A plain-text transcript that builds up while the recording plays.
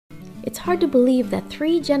It's hard to believe that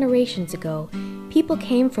 3 generations ago, people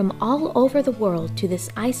came from all over the world to this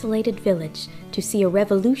isolated village to see a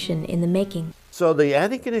revolution in the making. So the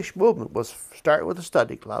Antigonish movement was start with a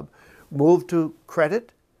study club, move to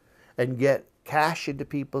credit, and get cash into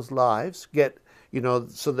people's lives,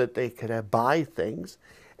 so that they could buy things.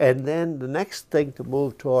 And then the next thing to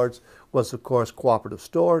move towards was, of course, cooperative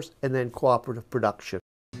stores and then cooperative production.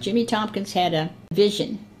 Jimmy Tompkins had a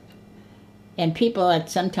vision, and people at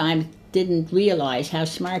some time didn't realize how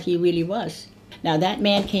smart he really was. Now that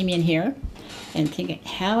man came in here and thinking,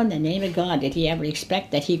 how in the name of God did he ever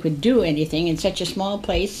expect that he could do anything in such a small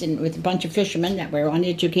place and with a bunch of fishermen that were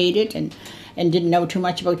uneducated and didn't know too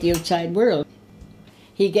much about the outside world.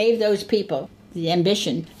 He gave those people the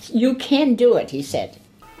ambition. You can do it, he said.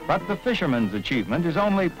 But the fishermen's achievement is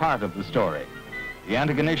only part of the story. The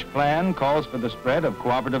Antigonish plan calls for the spread of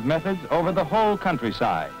cooperative methods over the whole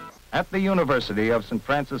countryside. At the University of St.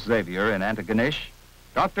 Francis Xavier in Antigonish,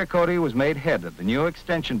 Dr. Coady was made head of the new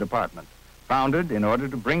Extension Department, founded in order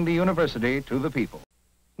to bring the university to the people.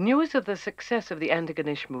 News of the success of the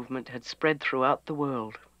Antigonish movement had spread throughout the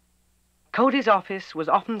world. Coady's office was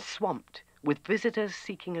often swamped with visitors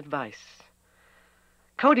seeking advice.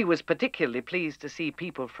 Coady was particularly pleased to see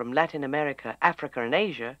people from Latin America, Africa, and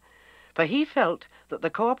Asia, for he felt that the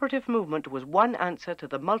cooperative movement was one answer to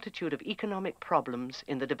the multitude of economic problems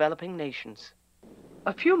in the developing nations.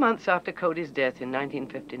 A few months after Coady's death in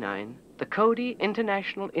 1959, the Coady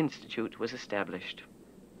International Institute was established.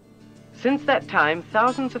 Since that time,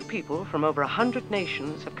 thousands of people from over 100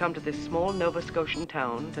 nations have come to this small Nova Scotian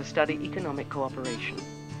town to study economic cooperation.